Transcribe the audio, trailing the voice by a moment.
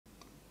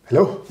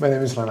Hello, my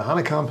name is Rainer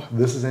Hanekamp.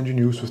 This is NG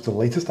News with the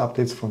latest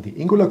updates from the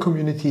Angular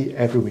community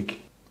every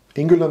week.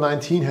 Angular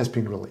 19 has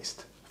been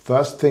released.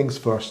 First things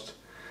first,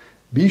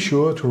 be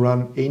sure to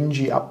run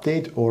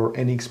NgUpdate or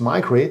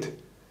NxMigrate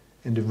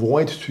and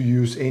avoid to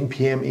use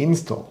npm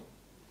install.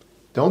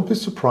 Don't be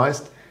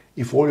surprised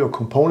if all your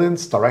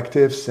components,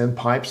 directives and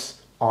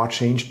pipes are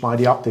changed by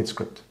the update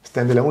script.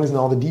 Standalone is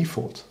now the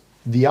default.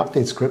 The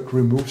update script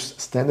removes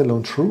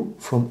standalone true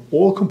from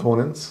all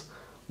components,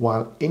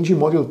 while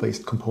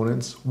NgModule-based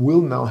components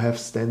will now have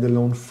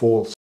standalone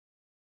false.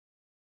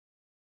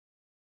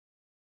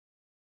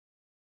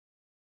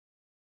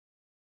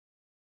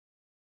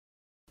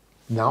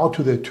 Now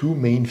to the two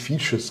main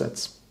feature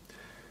sets.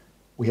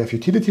 We have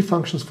utility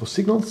functions for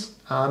signals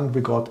and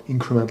we got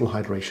incremental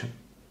hydration.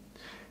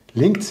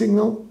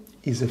 LinkedSignal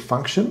is a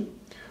function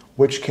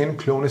which can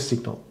clone a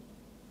signal.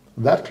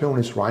 That clone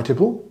is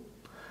writable,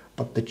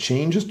 but the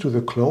changes to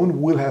the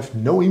clone will have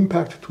no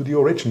impact to the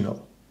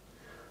original.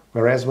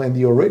 Whereas when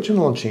the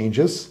original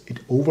changes,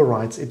 it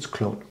overwrites its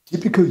clone.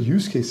 Typical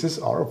use cases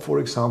are,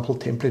 for example,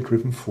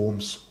 template-driven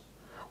forms,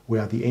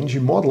 where the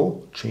ng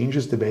model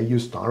changes the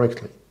values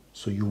directly.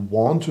 So you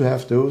want to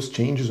have those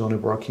changes on a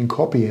working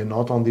copy and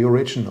not on the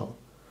original.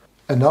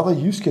 Another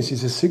use case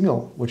is a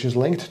signal, which is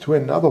linked to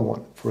another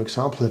one. For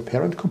example, a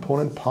parent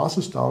component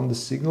passes down the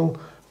signal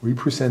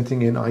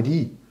representing an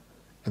ID,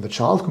 and the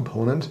child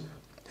component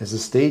has a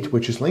state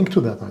which is linked to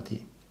that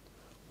ID.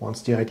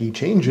 Once the ID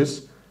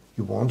changes,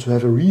 you want to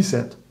have a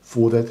reset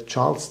for that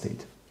child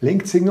state.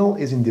 LinkedSignal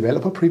is in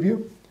developer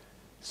preview,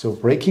 so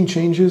breaking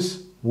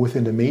changes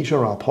within the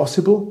major are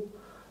possible,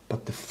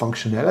 but the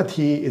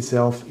functionality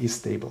itself is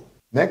stable.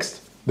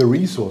 Next, the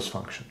resource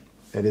function.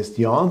 That is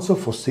the answer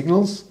for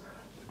signals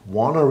that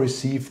want to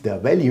receive their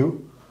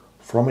value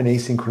from an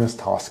asynchronous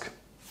task.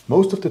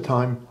 Most of the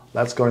time,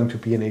 that's going to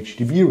be an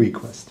HTTP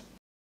request.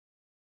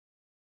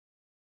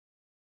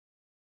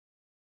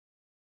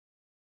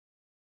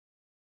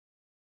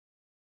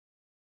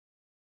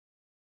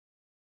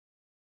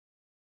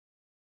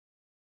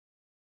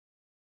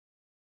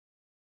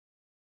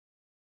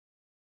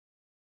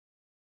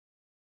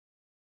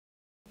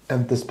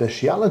 And the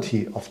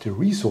speciality of the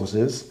resource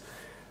is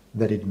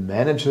that it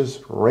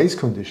manages race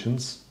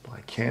conditions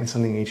by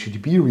canceling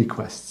HTTP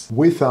requests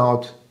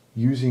without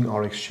using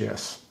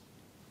RxJS.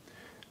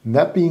 And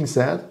that being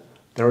said,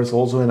 there is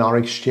also an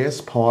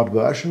RxJS powered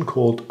version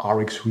called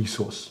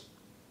RxResource.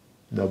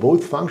 Now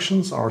both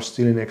functions are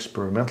still in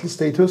experimental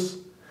status.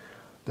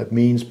 That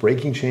means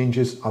breaking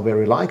changes are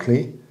very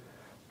likely,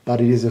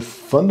 but it is a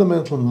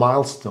fundamental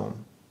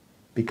milestone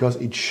because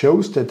it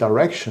shows the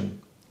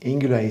direction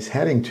Angular is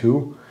heading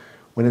to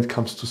when it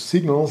comes to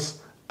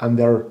signals and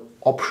their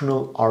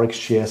optional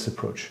RxJS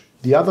approach.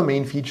 The other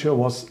main feature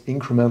was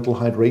incremental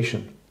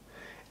hydration.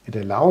 It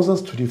allows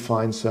us to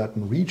define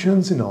certain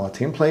regions in our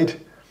template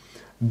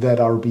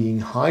that are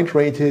being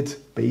hydrated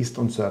based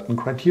on certain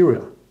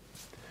criteria.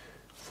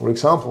 For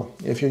example,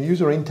 if your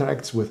user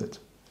interacts with it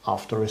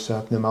after a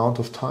certain amount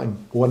of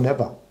time or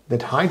never,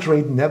 that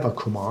hydrate never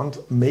command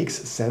makes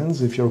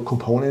sense if your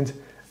component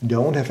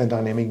don't have a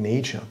dynamic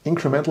nature.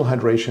 Incremental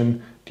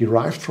hydration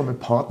derived from a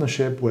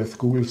partnership with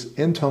Google's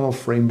internal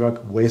framework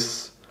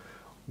Wiz,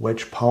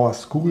 which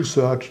powers Google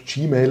Search,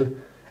 Gmail,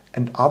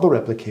 and other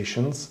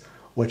applications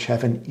which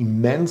have an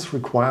immense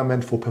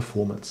requirement for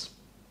performance.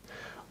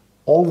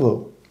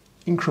 Although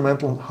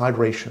incremental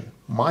hydration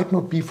might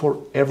not be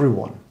for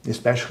everyone,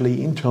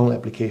 especially internal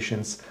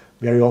applications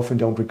very often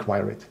don't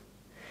require it.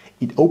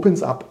 It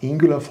opens up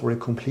Angular for a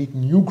complete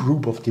new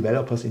group of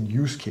developers and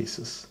use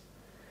cases,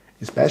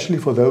 especially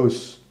for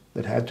those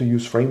that had to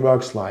use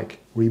frameworks like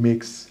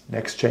Remix,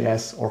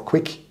 Next.js or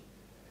Quick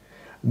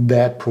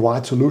that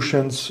provide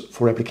solutions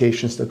for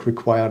applications that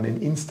require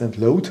an instant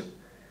load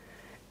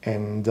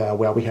and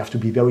where we have to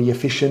be very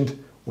efficient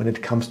when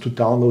it comes to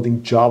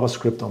downloading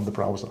JavaScript on the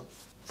browser.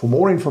 For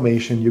more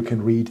information, you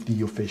can read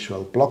the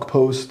official blog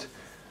post,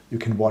 you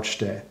can watch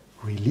the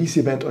release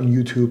event on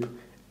YouTube,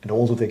 and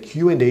also the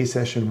Q&A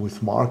session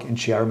with Mark and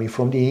Jeremy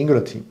from the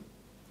Angular team.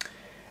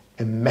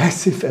 A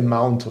massive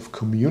amount of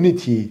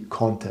community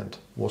content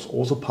was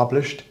also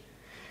published,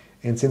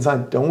 and since I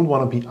don't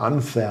want to be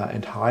unfair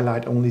and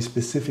highlight only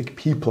specific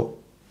people,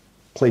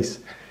 please,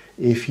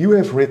 if you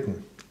have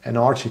written an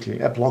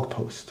article, a blog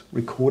post,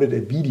 recorded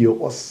a video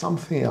or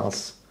something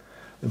else,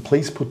 then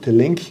please put the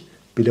link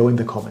below in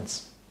the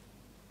comments.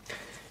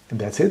 And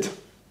that's it.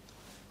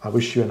 I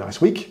wish you a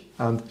nice week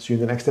and see you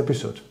in the next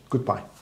episode. Goodbye.